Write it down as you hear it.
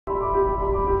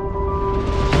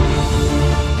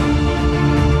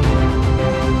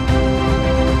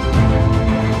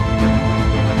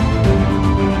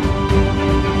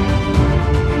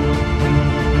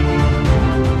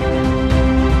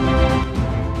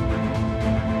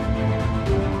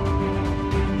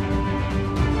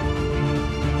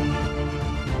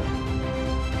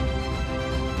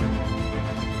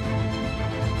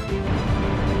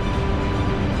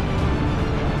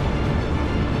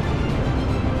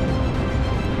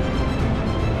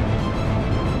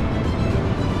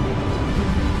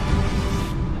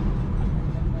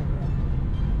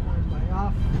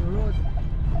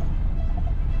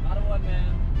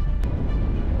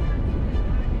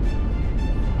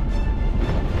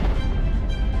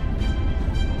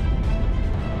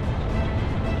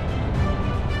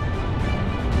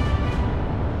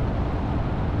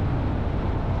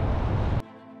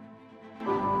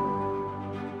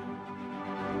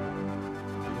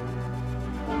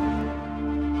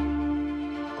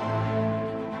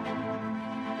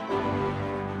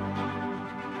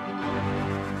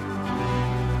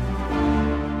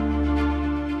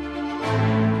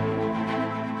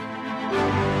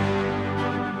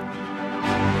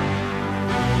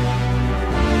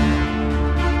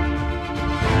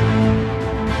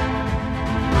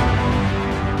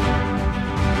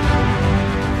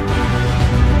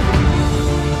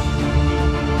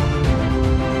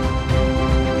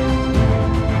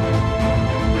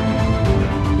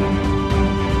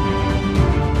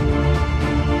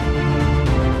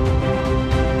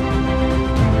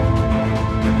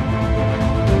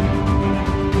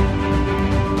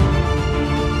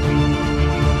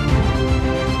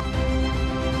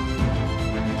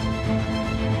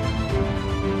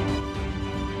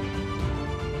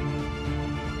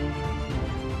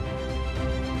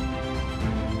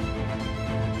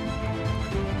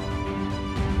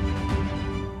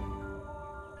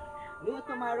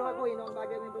tomorrow I'm going on bag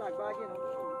in black bag, you know.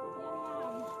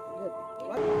 Good.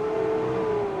 What?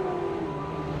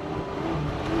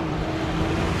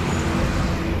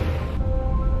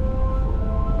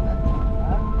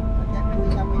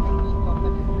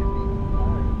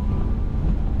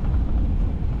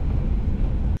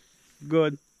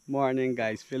 Good morning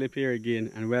guys, Philip here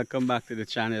again and welcome back to the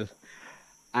channel.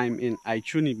 I'm in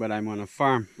Ichuni, but I'm on a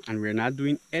farm and we're not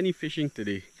doing any fishing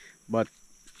today, but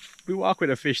we walk with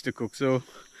a fish to cook, so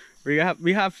we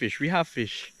have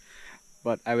fish,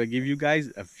 but I will give you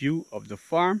guys a view of the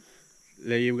farm,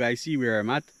 let you guys see where I'm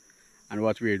at and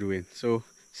what we're doing, so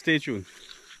stay tuned.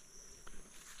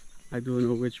 I don't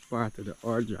know which part of the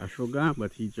order Joshua gone,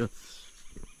 but he just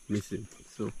missing,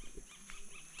 so look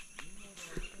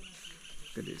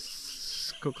at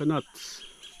this coconut.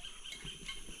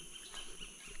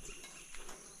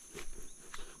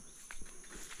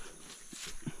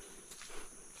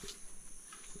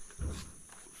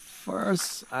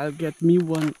 First, I'll get me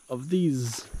one of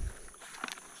these.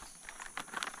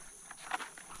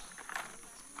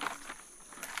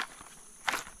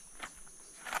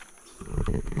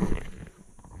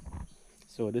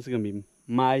 So this is gonna be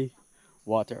my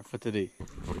water for today.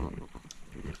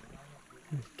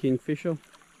 Kingfisher.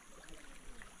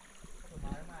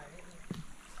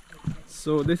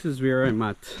 So this is where I'm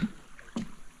at.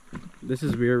 This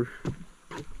is where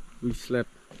we slept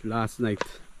last night.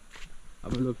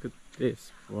 Have a look at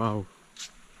this. Wow.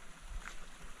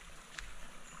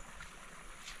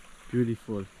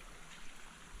 Beautiful.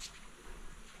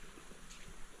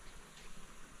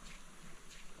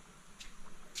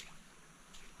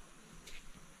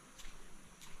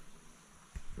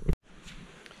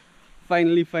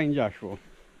 Finally find Joshua.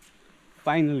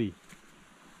 Finally.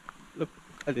 Look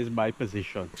at his bike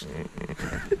position.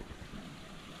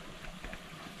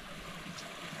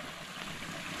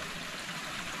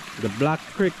 The Black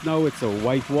Creek now, it's a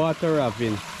white water have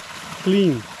been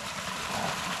clean.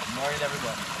 Morning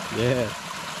everyone. Yeah.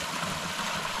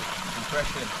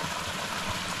 Impression.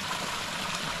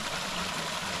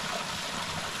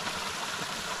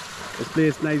 This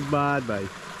place nice bad bye.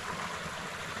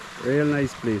 Real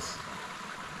nice place.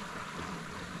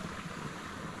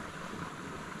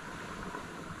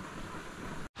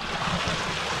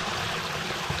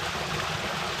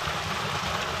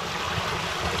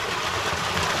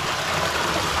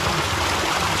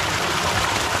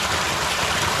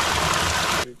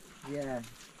 Yeah.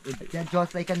 They're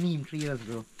just like a neem tree,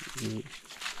 bro.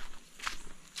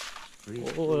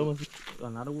 Oh, that was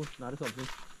another one, another something.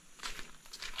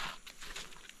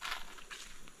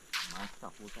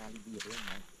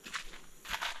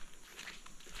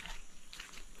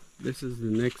 This is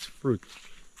the next fruit.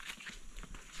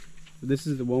 This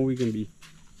is the one we can be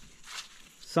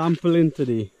sampling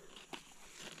today.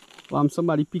 Well, I'm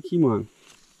somebody picky, man.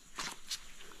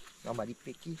 Somebody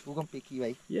picky? Who gonna picky,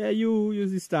 right? Yeah, you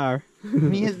use the star.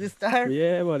 Me is the star?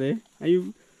 Yeah, buddy. And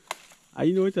you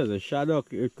know it as a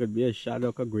shaddock. It could be a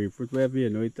shaddock, a grapefruit, whatever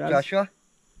you know it as. Joshua?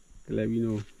 Let me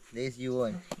know. There's you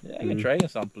one. Yeah, I can try and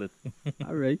sample it.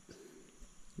 Alright.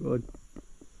 Good.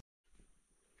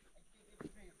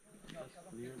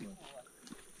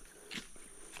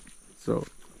 So,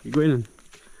 you're going to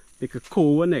pick a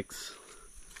koa next.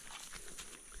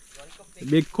 A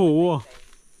big koa.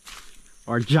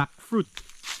 Or jackfruit.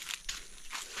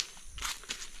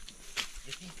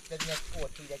 You see the next 4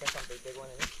 tree that can something big one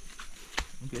in it?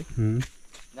 Okay.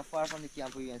 Not far from the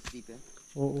camp where you can sleep in.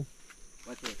 Oh.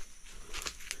 What's it?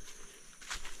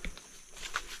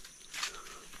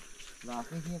 Last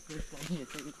thing here first time here,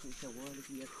 take it to the world if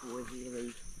you get 4 here, right?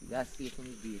 You gotta stay from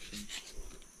the basin.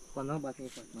 So now but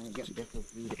if I get better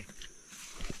through there.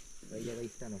 Right there, I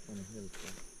stand up on the hill. So.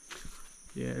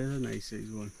 Yeah, that's a nice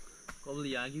size one.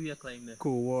 Probably I'll give you a climb there.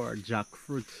 Koa or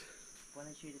jackfruit. When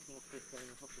I show you the thing first time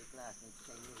you hook your class and it's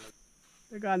like...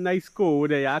 They got a nice koa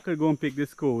there. I could go and pick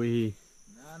this koa here.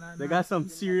 They got some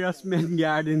serious men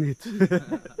guarding it.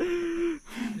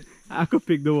 I could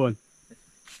pick the one.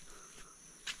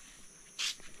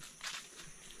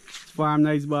 Farm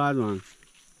nice bad, man.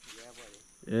 Yeah,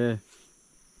 buddy. Yeah.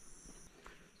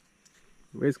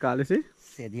 Where's called this?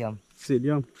 Stadium.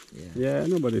 Stadium. Yeah. Yeah,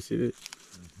 nobody see it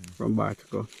from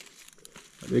Bartico.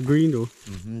 They're green though.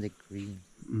 The green.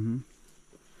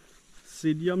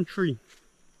 Stadium tree.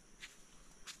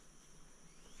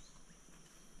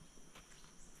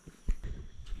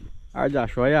 Alright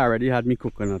Joshua, you already had me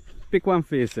coconut. Pick one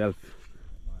for yourself.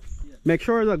 Make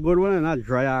sure it's a good one and not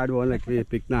dry hard one like we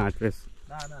picked Northwest.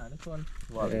 Nah, this one.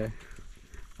 Yeah.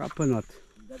 Proper nut.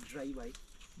 That dry bite.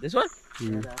 This one?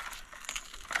 Mm. Yeah,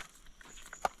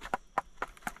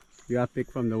 You gotta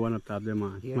pick from the one up top there,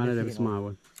 man. Here One of this them here, small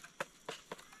one.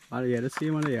 Oh yeah, the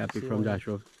same one I picked Same from one.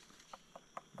 Joshua.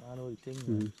 I know the thing.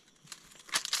 Mm.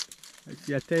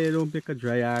 See, I tell you, don't pick a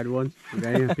dry hard one. You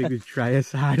gotta pick the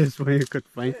driest, hardest one you could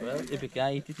find. Well, if you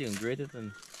can't eat it, you can grate it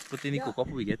and put in the cook up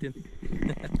we get in.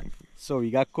 So we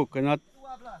got coconut,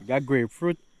 we got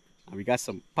grapefruit, and we got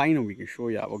some pine, and we can show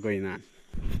you what's going on.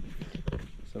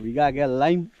 So we gotta get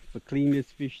lime to clean this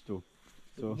fish too.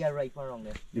 So Yeah, right one wrong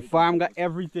there. the farm got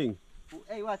everything.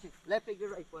 Hey, watch it. Let's pick the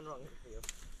right one wrong here for you.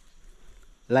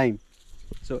 Lime.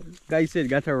 So guy said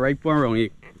got a ripe one wrong here.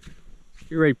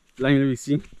 You ripe lime, let me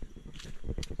see.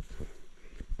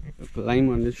 Look, lime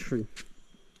on this tree.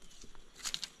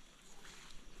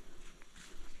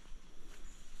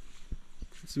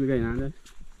 See what going on there?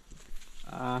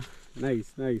 Ah,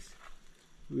 nice, nice.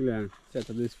 We're gonna set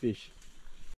up this fish.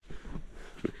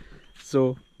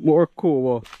 So more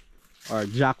kowa or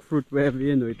jackfruit, wherever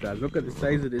you know it as. Look at the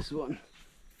size of this one.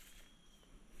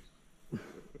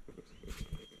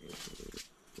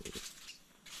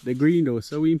 The green though,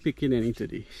 so we ain't picking any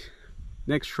today.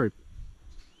 Next trip.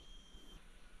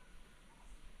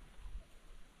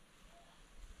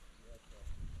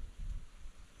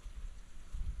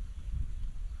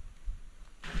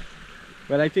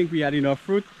 Well, I think we had enough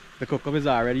fruit. The cook-up is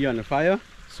already on the fire,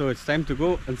 so it's time to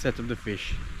go and set up the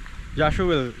fish. Joshua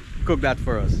will cook that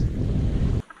for us.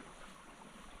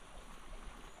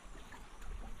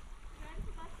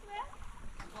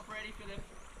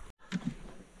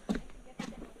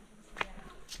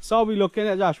 So we looking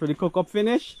at Joshua, the cook-up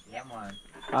finished? Yeah, man.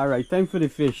 Alright, time for the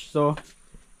fish. So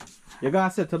you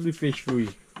gotta set up the fish for you.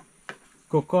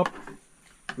 Cook up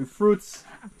with fruits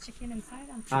Chicken inside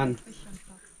and fish on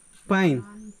top. pine.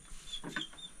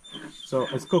 So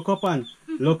it's cook up and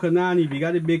lukanani. We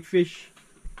got the big fish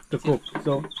to cook.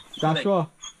 So Joshua,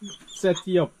 set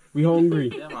you up. We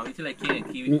hungry. Yeah, man, we feel like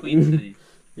kiwi queens today.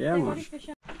 Yeah, man.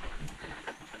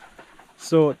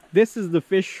 So this is the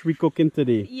fish we cooking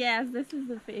today. Yes, this is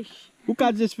the fish. Who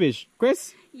caught this fish?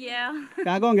 Chris? Yeah.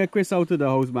 I go and get Chris out of the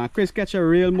house, man. Chris catch a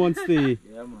real monster. Yeah,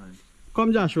 man.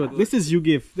 Come Joshua, this is you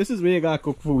give. This is where you gotta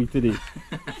cook for me today.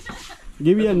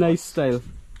 Give me a nice style.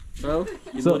 Well,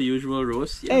 you So- know the usual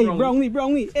roast. Yeah, Hey,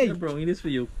 brownie, hey. Yeah, brownie, this for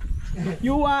you.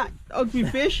 You want out with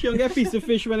fish? You get a piece of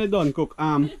fish when it's done cook.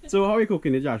 So how are you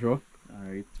cooking it, Joshua?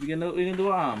 Alright, we can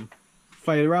do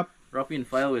File wrap. wrap in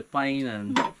file with pine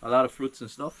and a lot of fruits and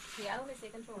stuff. Yeah, I want to say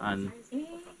control. And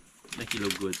make it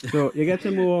look good. So you get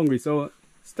more hungry. So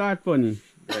start funny.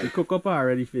 The cook up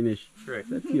already finished. Correct.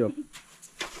 Set you up.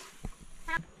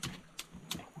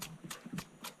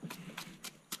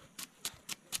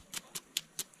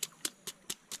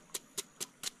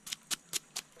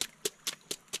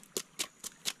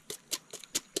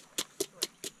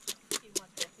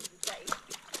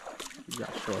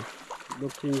 Joshua,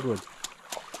 looking good.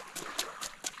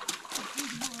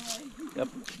 Yep,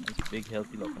 it's big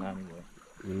healthy looking anyway.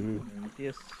 Mm. And it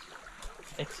tastes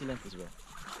excellent as well.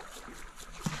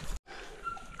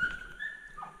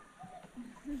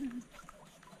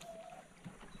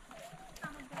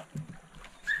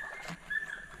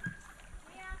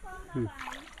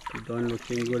 You done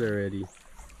looking good already.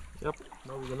 Yep,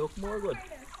 now we can look more good.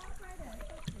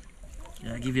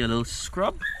 Yeah, I'll give you a little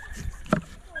scrub.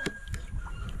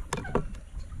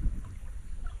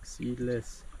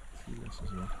 Seedless. Seedless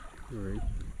as well. Alright.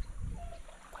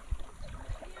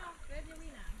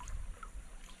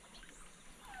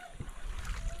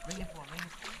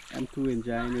 I'm too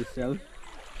enjoying yourself.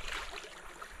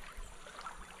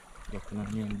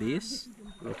 Lukanani on base.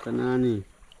 Lukanani.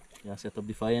 Yeah, set up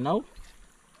the fire now.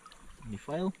 The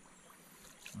file.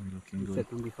 And looking good.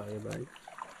 Set on the fire by.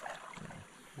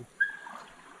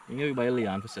 I'm going to buy a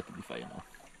lian to set up the fire now.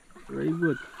 Very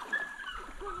good.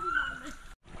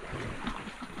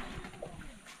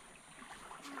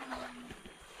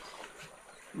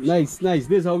 Nice, nice.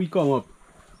 This is how we come up.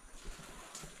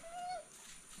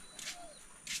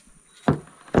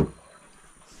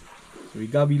 So we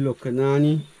got the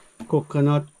lukanani,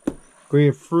 coconut,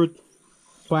 grapefruit,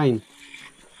 pine,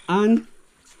 and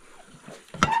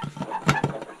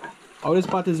all this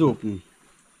pot is open.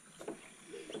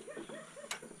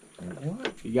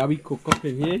 We got we cook up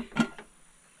in here,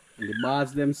 and the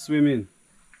bars them swimming.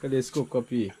 Look at this cook up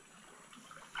here.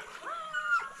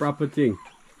 Proper thing.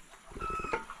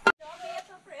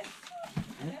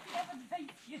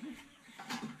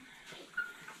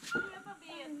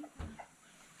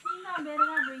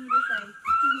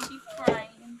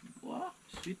 Wow,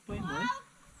 sweet pine boy.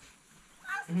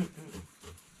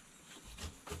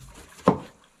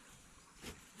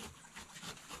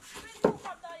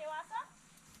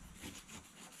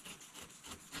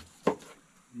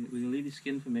 We can leave the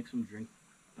skin to make some drink.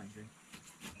 Pine drink.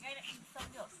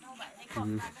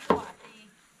 come back and watch the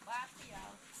basket,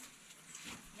 y'all.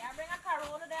 Yeah, bring a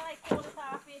corona there like cold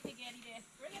coffee to get it there.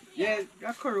 Bring it to you. Yeah,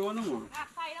 got corona more. I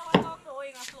don't want to talk to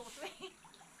you, I'm close to me.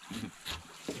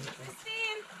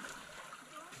 Christine!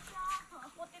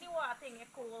 Put in the water in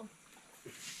it cool.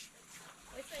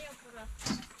 Wait till you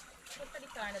put the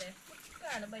carne there. Put the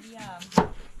carne by the arm.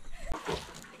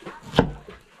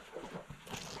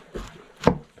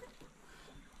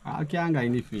 I can't get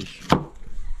any fish.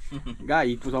 Guy,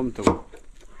 eat some too.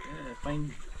 Yeah,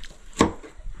 fine.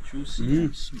 Juicy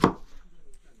and smooth.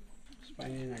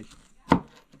 Spiny nice.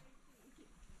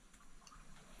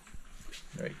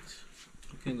 Right.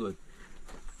 Looking good.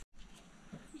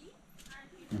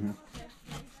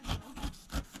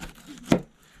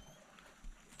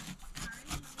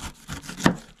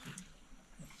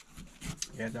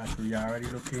 Yeah, that's really already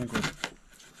looking good.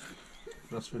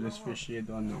 Just for this fish you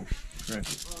don't know.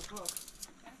 Right.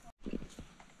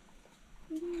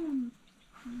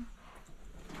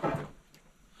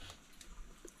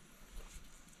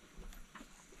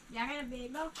 Y'all gonna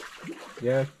bake though?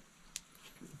 Yeah.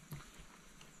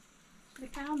 They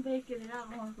can't bake it, I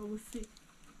don't want to go see.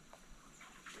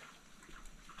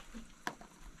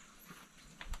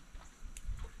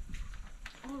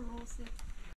 Oh, roasted.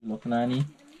 Lukanani.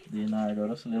 Then I add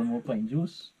us a little more pine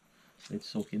juice. So it's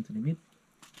soak into the meat.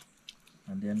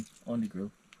 And then on the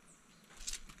grill.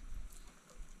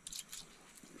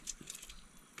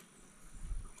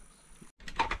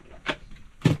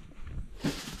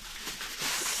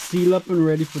 Seal up and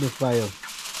ready for the fire.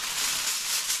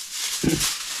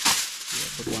 Yeah,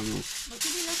 put one more. But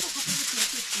you didn't have to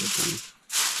Put one.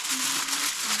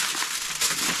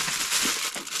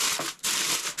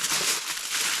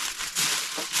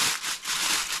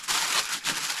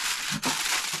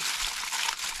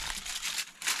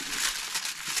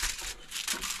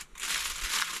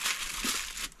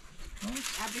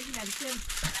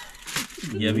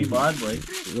 Yeah, be bad boy.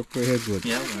 Look pretty good.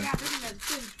 Yeah, man.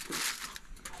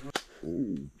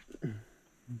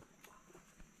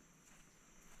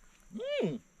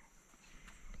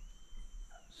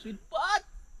 Sweet pot.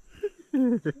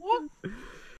 What?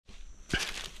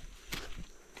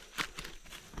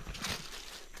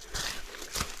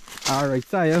 Alright,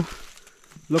 Saya.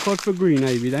 Look out for green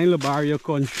ivy. That's in the barrier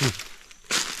country.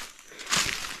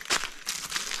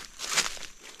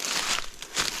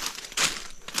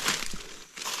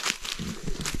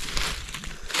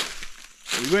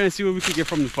 We're going to see what we can get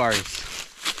from the forest.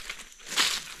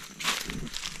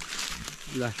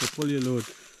 You'll have to pull your load.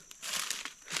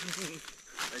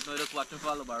 Right now, just watching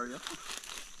for the barrier.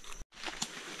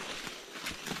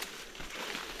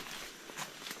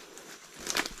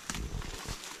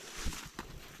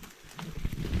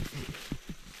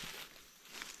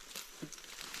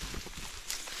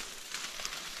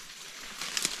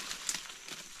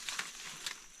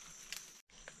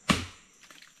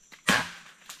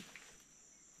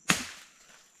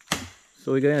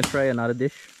 So we're going to try another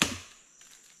dish,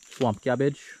 swamp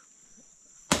cabbage.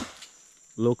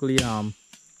 Locally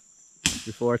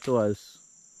referred to as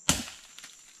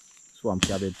swamp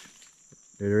cabbage.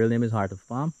 The real name is Heart of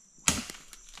Palm.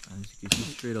 As you can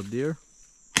see straight up there.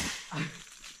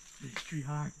 It's too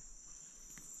hard.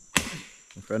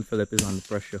 My friend Philip is under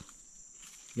pressure.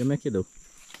 You make it though.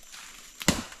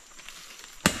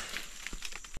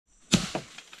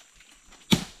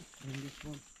 And this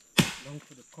one, down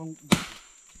for the conch.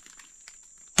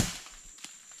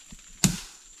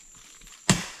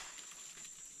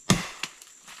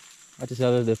 What is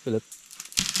that there, Philip?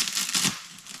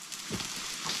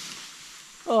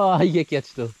 Oh, you get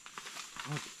still.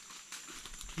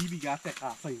 He got that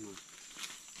half man.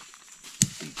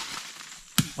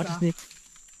 What is Nick?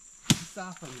 It's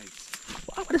half nice.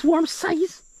 Wow, what is worm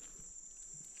size?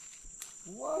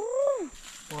 Whoa!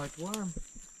 Quite warm.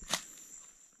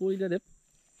 Holy that it.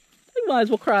 I might as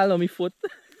well crawl on my foot.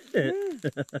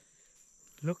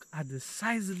 Look at the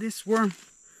size of this worm.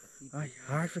 Oh,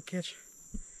 hard for catch.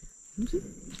 Look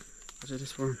at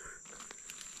this worm.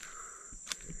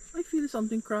 I feel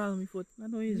something crawl on my foot.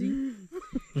 Not easy.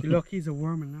 You're lucky it's a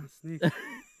worm and not a snake.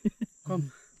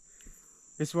 Come.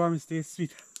 This worm is tastes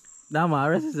sweet. Nah, man,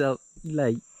 rest yourself.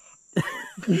 Like.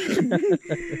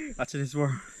 Watch this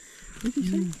worm.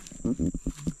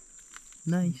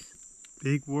 Nice.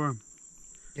 Big worm.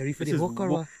 You ready for the hook or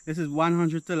what? This is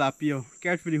 100 tilapia.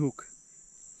 Carrot for the hook.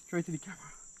 Straight to the camera.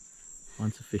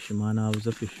 Once a fisherman, I was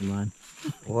a fisherman.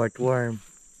 What worm?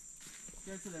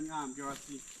 Carrot to them arm,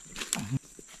 Dorothy.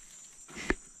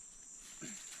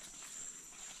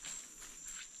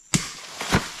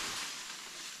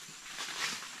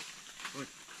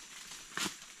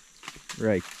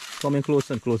 Right. Coming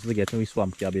closer and closer to getting we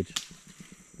swamp cabbage.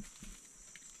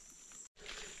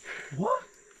 What?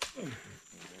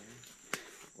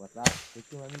 What that?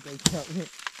 Take you want me to tell you?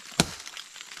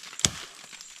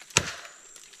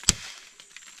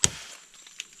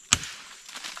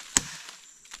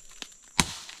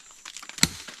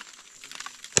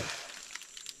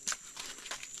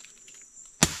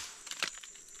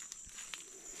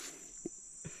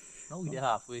 No, we're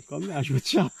halfway. Come here, I should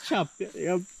chop.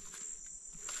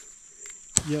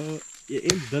 You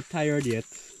ain't that tired yet.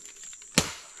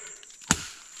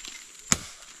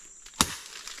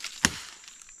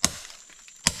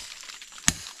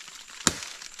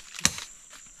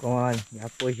 Come on, you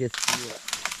have to push it.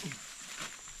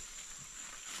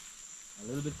 A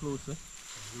little bit closer.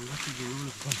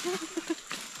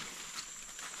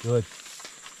 Good.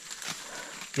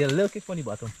 Get a little kick on the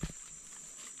bottom.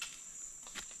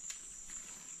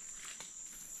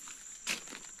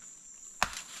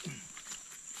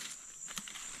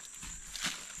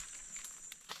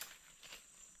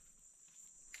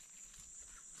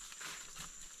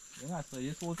 Yeah, so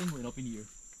this whole thing going up in here.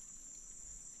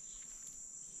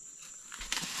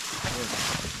 Good.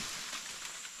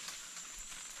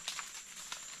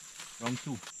 Round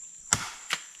 2.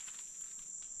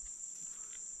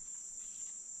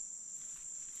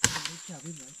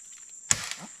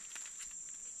 Huh?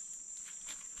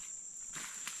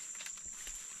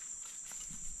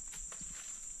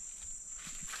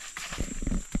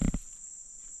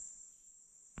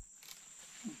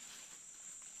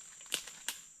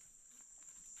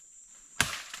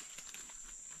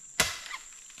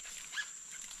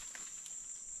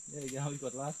 Yeah, you get how you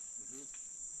got last?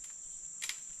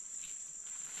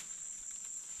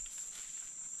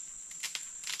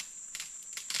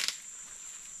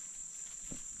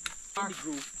 In the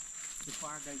groove. The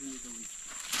far guys in the groove.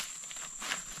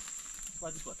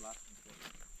 What you got last?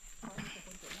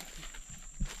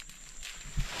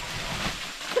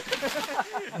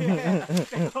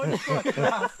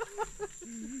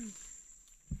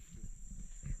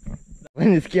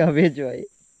 When is cabbage, right?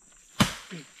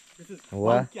 This is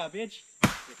What? one cabbage.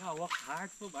 You can't work hard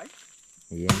for, right?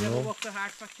 You You never know, worked so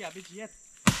hard for cabbage yet.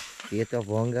 state of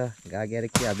hunger. Gotta get a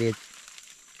cabbage.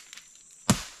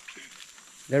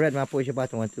 The red man push your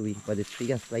bottom one too weak, but it's big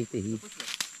and slightly heat. Push it.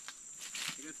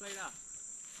 You can slide out.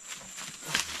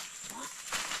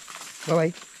 Bye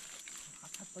bye.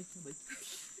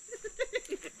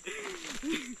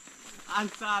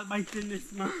 Answer all biting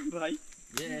this man, right?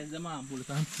 Yeah, the man, bullet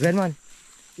hands. Red man,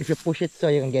 if you push it so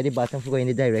you can get the bottom to go in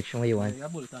the direction where you want. Yeah,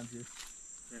 bullet hands here.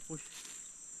 Yeah, push.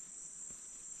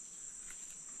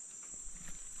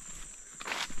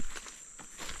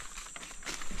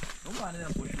 Don't go on there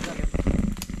and push it.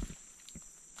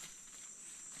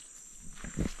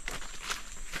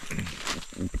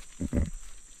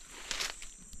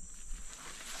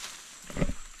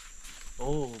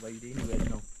 Oh, by the way, right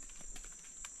now.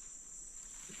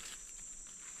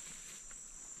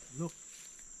 Look,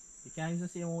 you can't even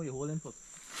see how you're holding foot.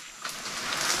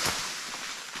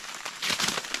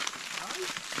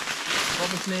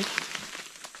 Bubble snake.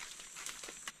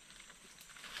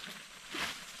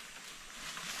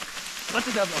 What's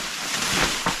it up now?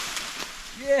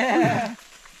 Yeah!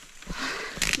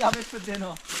 Cabbage for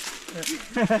dinner.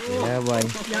 Yeah, boy.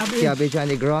 Cabbage on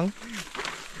the ground.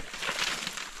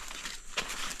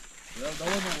 Well, that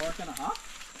wasn't working, huh?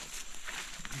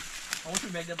 How much you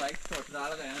make the bike?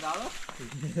 $30 again, $1?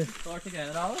 $30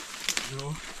 again, $1?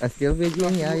 No. I still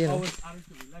videoing, yeah, you know. Always added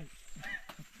to the life.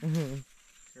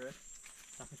 Correct.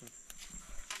 Tap it up.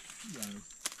 Yes.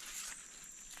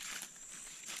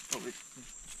 Oh, wait.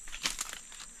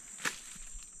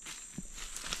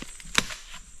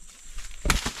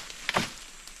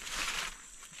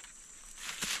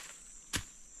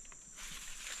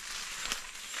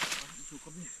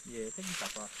 Yeah, take the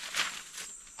top off.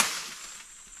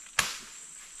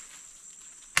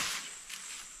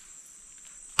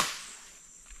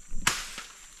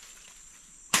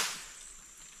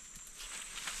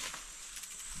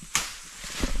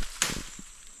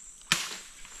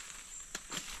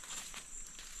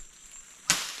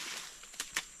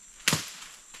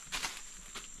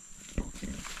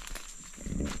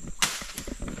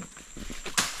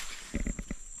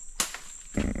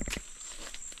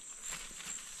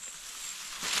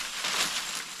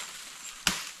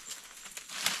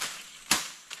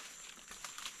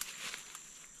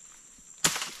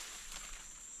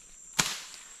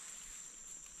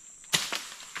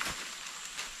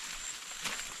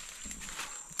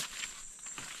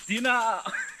 Dinner!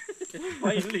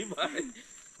 Finally, man.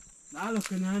 Now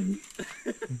lukanani.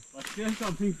 But still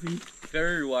something free.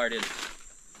 Very rewarded.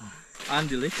 And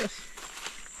delicious.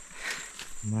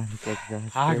 Man, it's exhausted,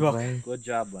 Hard work. boy. Good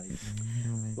job, boys.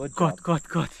 Yeah, man. Good job.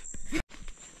 Cut.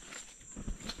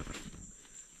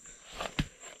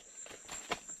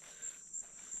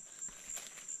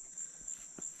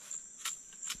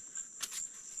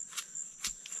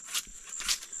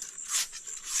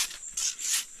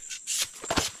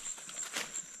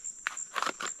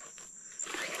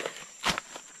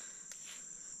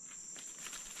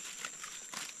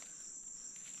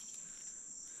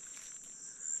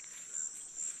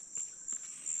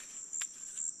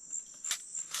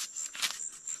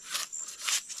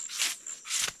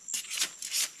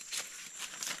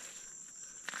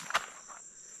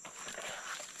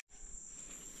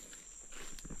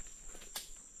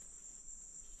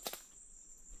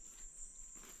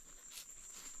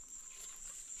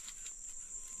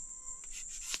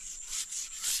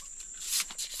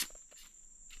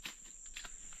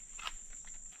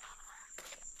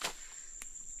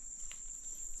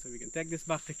 can take this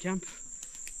back to camp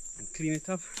and clean it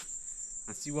up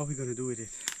and see what we're gonna do with it.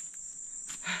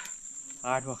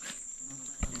 Hard work.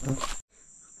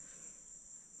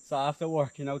 So after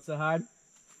working out so hard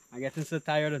and getting so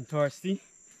tired and thirsty,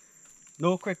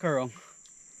 no quick around,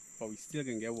 but we still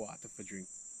gonna get water for drink.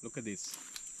 Look at this.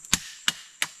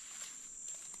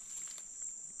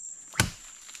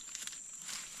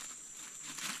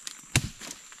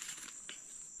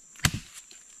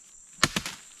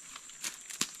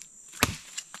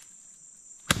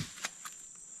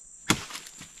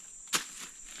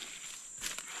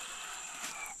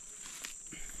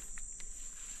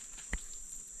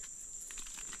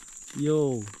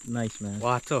 Yo, nice man.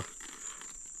 Water.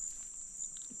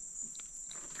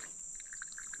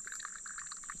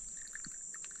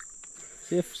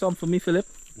 Save some for me, Philip.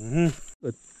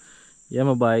 Good. Yeah,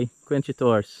 my boy. Quench your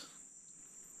thirst.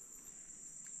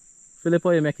 Philip, how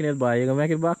you making it, boy? You gonna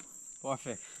make it back?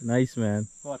 Perfect. Nice, man.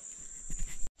 What?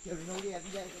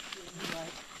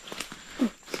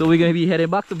 So we're gonna be heading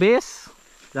back to base.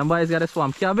 Them boys got a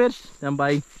swamp cabbage. Them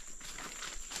boy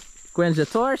quench the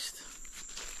thirst.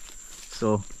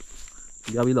 So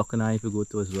you gotta be looking at if you go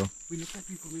to as well. We look at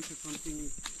people make something.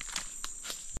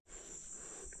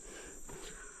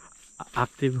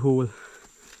 Active hole.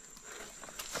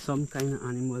 Some kind of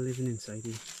animal living inside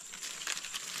here.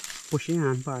 Push your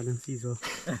hand, pardon, Caesar.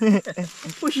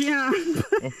 Push your hand.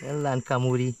 Land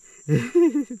Kamuri.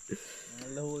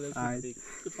 Alright.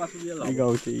 We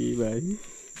go to eBay.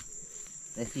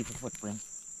 Let's see for footprint.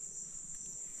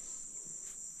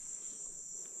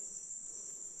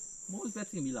 Most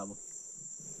bets can be lava.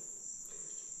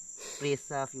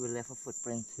 Place off, you will left a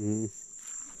footprint.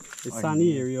 It's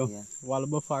sunny area. Yeah.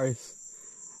 Wallaby Forest.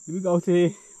 We go to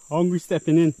here, hungry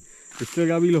stepping in. We still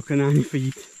gotta be looking at for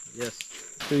eat. Yes.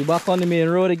 So we're back on the main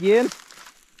road again.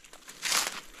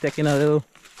 Taking a little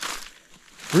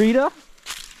breather.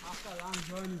 After a long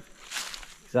journey.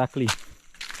 Exactly.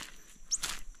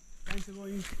 Thanks for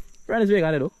going. Friend is big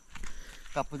on it though.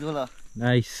 Capadula.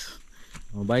 Nice.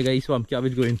 Oh, bye guys, swamp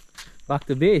cabbage going back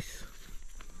to base.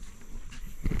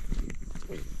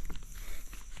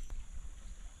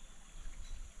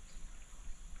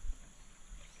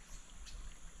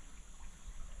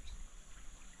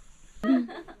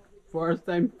 First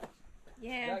time.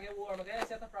 Yeah. Get warm again,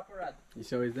 set a proper rod. You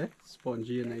saw it there?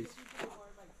 Spongy and nice.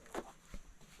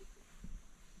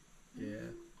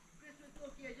 Yeah.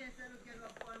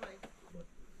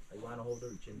 I want to hold the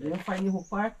reach in You there. don't find the hook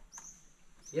part?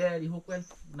 Yeah, the hook went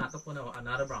knock up on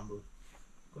another bramble.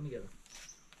 Come together.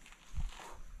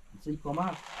 So you come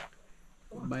out.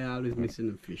 By always missing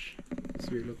a fish. That's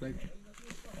what it look like.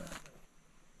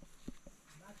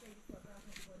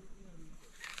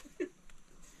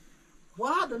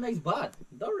 Wow, the nice bud.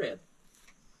 The red.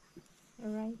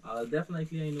 Alright. I'll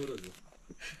definitely I know those.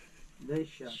 Very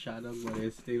sharp. Shut up, but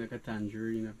it's taste like a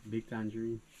tangerine, a big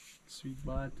tangerine. Sweet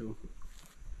bad too.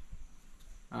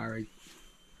 Alright.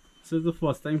 This is the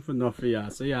first time for enough for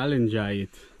y'all, so y'all enjoy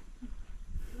it.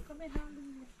 Look at my hand.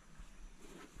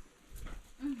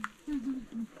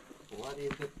 What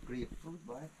is the grapefruit,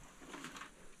 boy?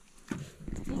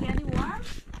 You get it warm?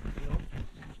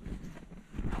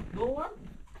 Go warm?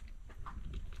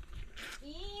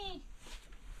 Eee.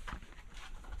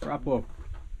 Wrap up.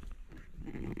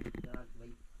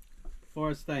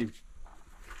 First time.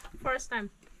 First time.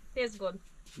 Tastes good.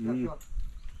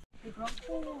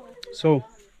 So,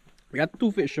 we got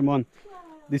two fishermen.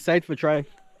 Decide to try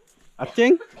a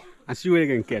thing and see what they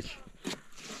can catch.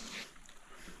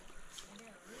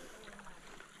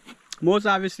 Most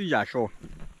obviously Joshua.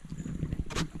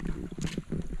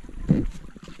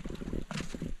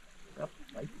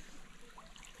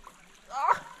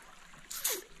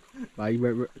 Bye.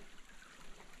 Come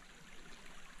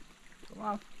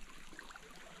on.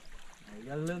 I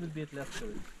got a little bit left to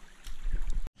it.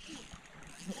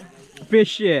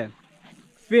 Fish here.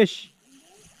 Fish.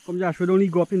 Come Joshua, don't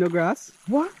need go up in the grass.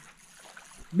 What?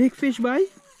 Big fish, boy.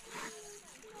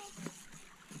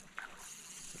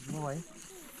 Boy.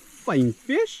 Fine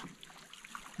fish.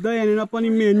 They ended up on the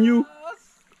menu.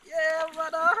 Yeah,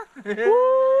 brother.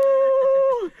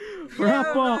 Woo!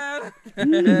 Rapper.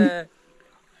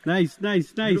 Nice.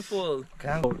 Beautiful.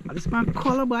 Oh, this man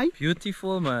color, boy.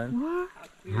 Beautiful, man. What?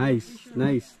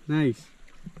 Nice.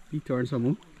 He turn some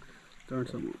more.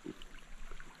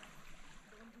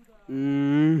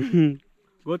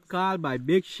 Good call by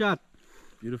big shot.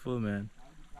 Beautiful, man.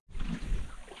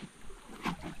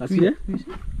 That's it.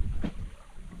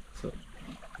 So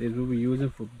this will be using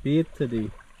for bait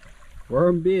today.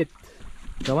 Worm bait.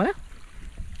 Come on.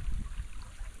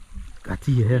 Got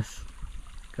yes.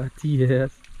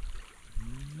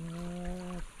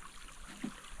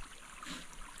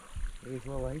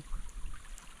 beautiful, right?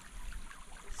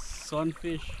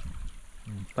 Sunfish.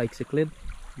 Pike cichlid,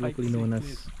 locally known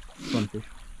as sunfish.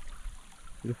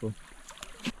 Beautiful.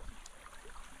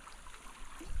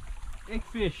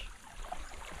 Eggfish.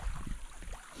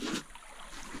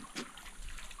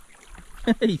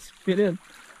 Hey, spit in.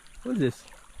 What is this?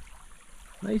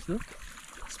 Nice, look.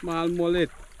 Small mullet.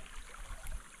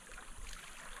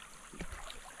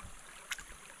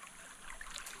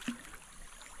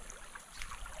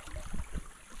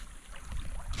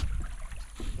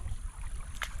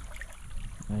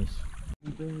 Nice.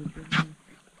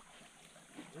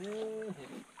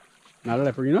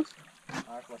 Another leperino?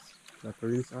 Arcos.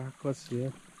 Leperino arcos, yeah.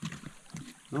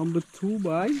 Number 2,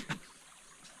 boy.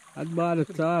 Not bad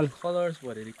at all. Colors,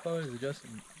 what? The colors are just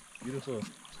beautiful.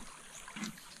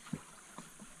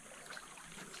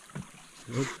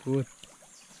 Good, good.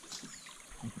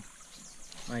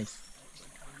 Nice.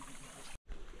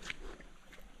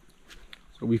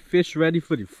 So we fish ready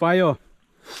for the fire.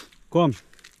 Come.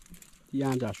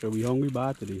 Yeah, Joshua, we hungry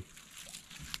bad today.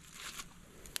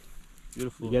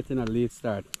 Beautiful. We're getting a late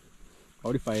start.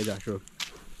 How the fire, Joshua?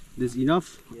 This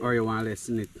enough? Yeah. Or you want to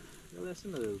lessen it? I'll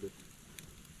lessen a little bit.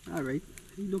 Alright,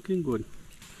 looking good.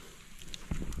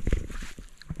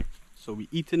 So we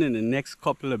eating in the next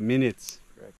couple of minutes.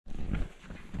 Correct.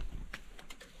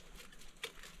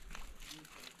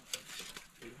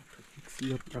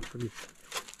 See it properly.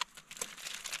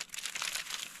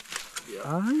 Yeah.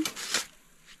 Aye.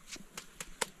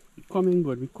 We're coming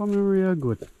good, we're coming real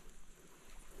good.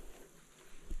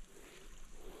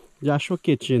 Joshua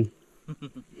kitchen.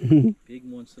 Big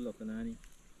monster lukanani.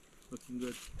 Looking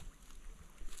good.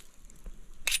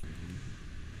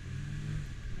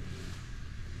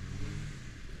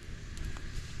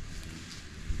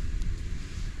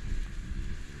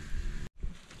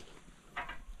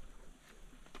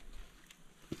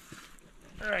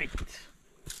 Alright.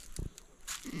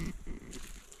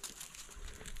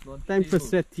 Time for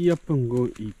set you up and go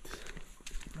eat.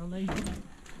 How nice.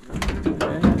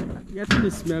 Get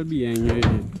the smell behind your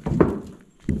head.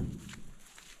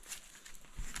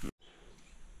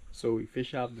 So we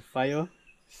fish off the fire.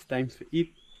 It's time to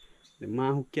eat. The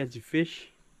man who catch the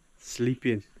fish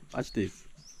sleeping. Watch this.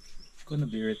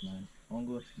 Couldn't bear it, man.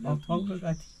 Hunger. Uncle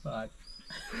got bad.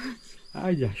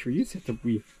 Alright, Joshua, you set up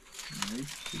we.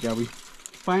 Nice. You got we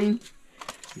pine,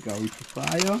 you got we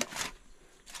papaya,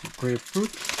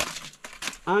 grapefruit,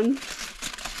 and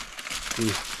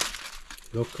the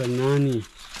lukanani.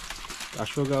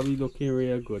 Joshua got we looking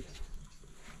real good.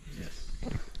 Yes.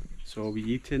 So we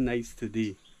eating nice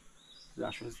today.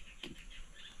 Joshua,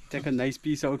 take a nice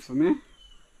piece out for me.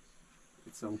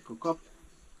 Get some cook up.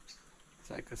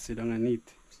 So I can sit down and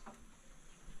eat.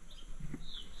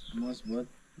 Must what?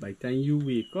 By the time you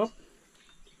wake up,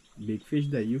 big fish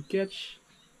that you catch,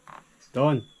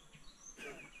 done.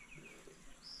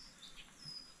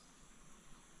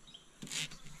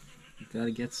 You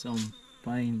gotta get some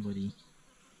pine, buddy.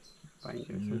 Fine,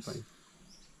 Yes. fine.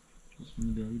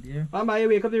 In the belly there. Oh, but you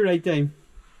wake up the right time.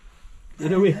 You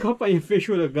don't wake up and your fish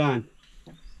would have gone.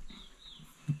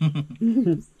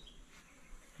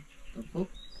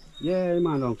 Yeah,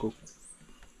 man, don't cook.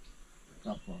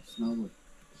 Smell good.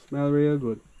 Smell real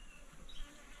good.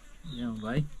 Yeah,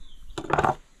 bye.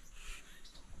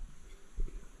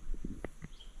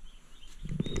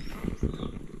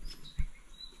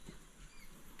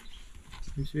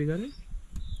 Which we got it?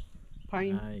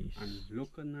 Pine Nice. and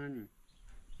lukanani.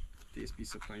 Taste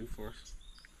piece of pine first.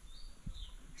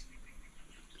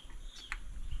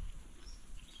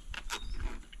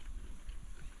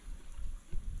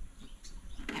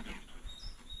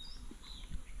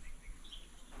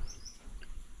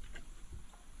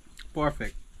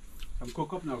 Perfect. I'm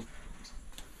cook up now.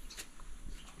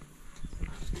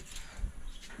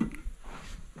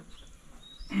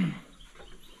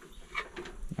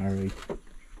 Alright.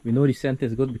 We know the scent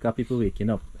is good because people waking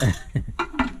up.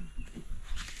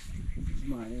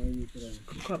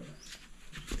 Cook up.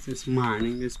 This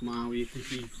morning, this man we can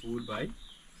eat food by.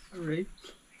 Alright.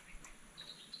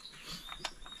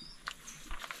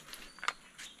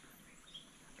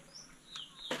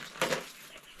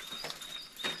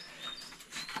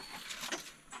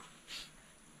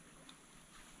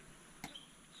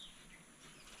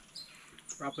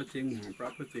 Proper thing, man,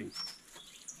 proper thing.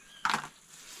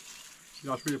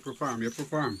 Just really perform, you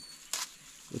perform.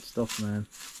 Good stuff, man.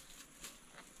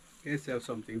 Get yourself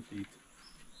something to eat.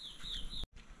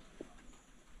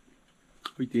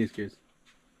 We taste, kids.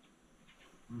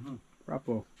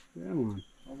 Proper. Yeah, man.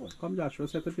 Come, Joshua,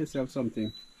 set up yourself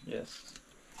something. Yes.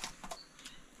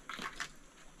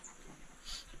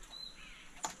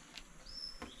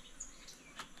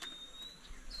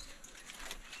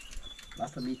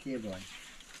 That's a big boy.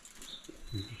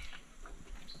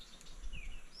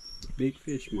 Big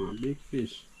fish, man, big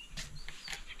fish.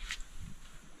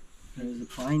 There's a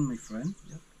fine, my friend.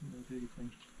 Yep, very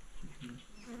fine.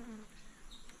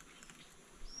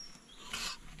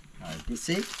 Alright, you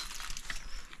see?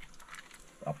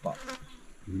 Pop up.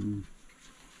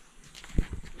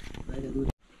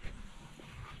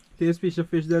 Taste fish of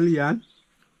fish, the Leon.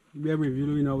 We have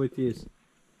reviewing how it tastes.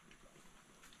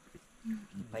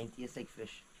 Pine tastes like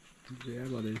fish. Yeah,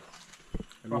 buddy.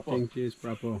 Everything tastes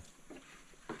proper.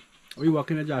 Are you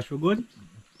walking at Joshua good?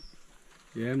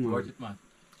 Yeah, man. Worth it, man.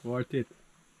 Worth it.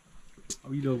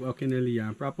 Are you walking at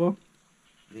Leon proper?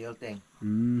 Real thing.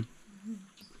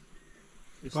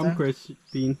 Come,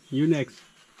 Christine. You next.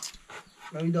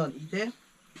 When we done eating,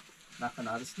 knock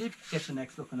another sleep, catch the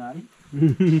next lukanani.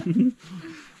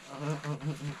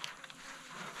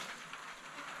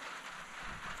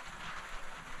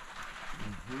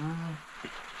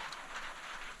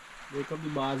 Wake up the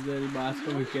bars there, the bars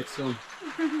come and get some.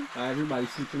 Everybody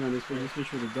sleeping on this fish. This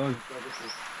fish would have done.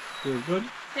 Feels good?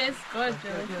 Tastes good, Joe.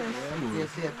 Yeah, man.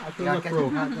 Yes, yes. I feel like pro.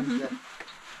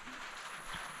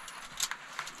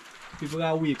 People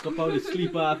gotta wake up out of the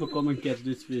sleeper to come and catch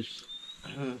this fish.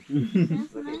 That's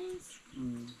nice.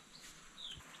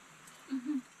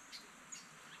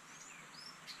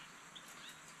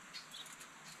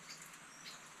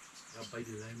 I'll bite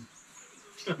the lime.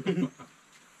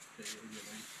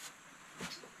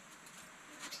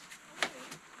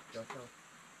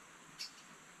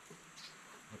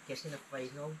 I'm catching a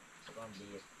fight now, for gonna be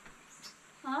it.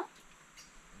 Huh?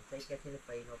 I'm catching a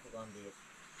fight now, for gonna be it.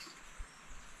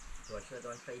 So I should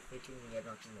don't try fishing yet,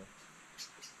 nothing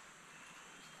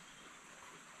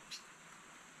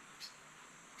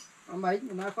more. Mate,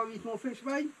 you not gonna eat more fish,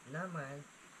 mate? Nah, man.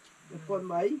 Good one,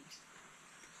 mate.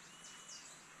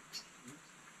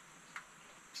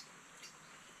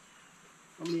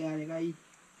 How many are you gonna eat?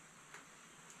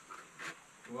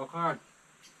 Work hard.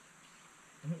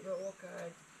 You're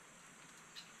okay.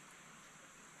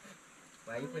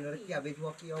 Why you put another cabbage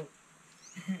walking out?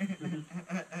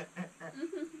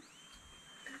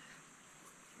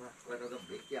 Another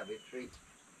big cabbage tree.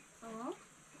 Oh.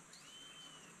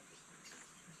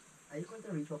 Are you going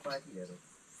to reach your party there?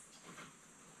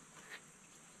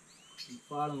 Keep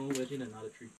falling over in another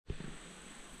tree.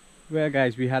 Well,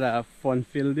 guys, we had a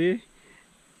fun-filled day.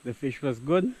 The fish was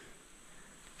good.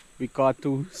 We caught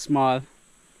 2 small,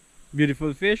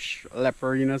 beautiful fish,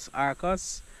 Leperinus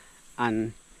arcus,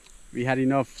 and we had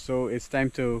enough. So it's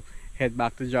time to head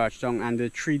back to Georgetown. And the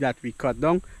tree that we cut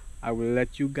down, I will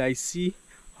let you guys see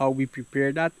how we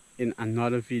prepare that in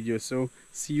another video. So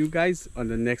see you guys on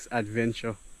the next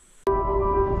adventure.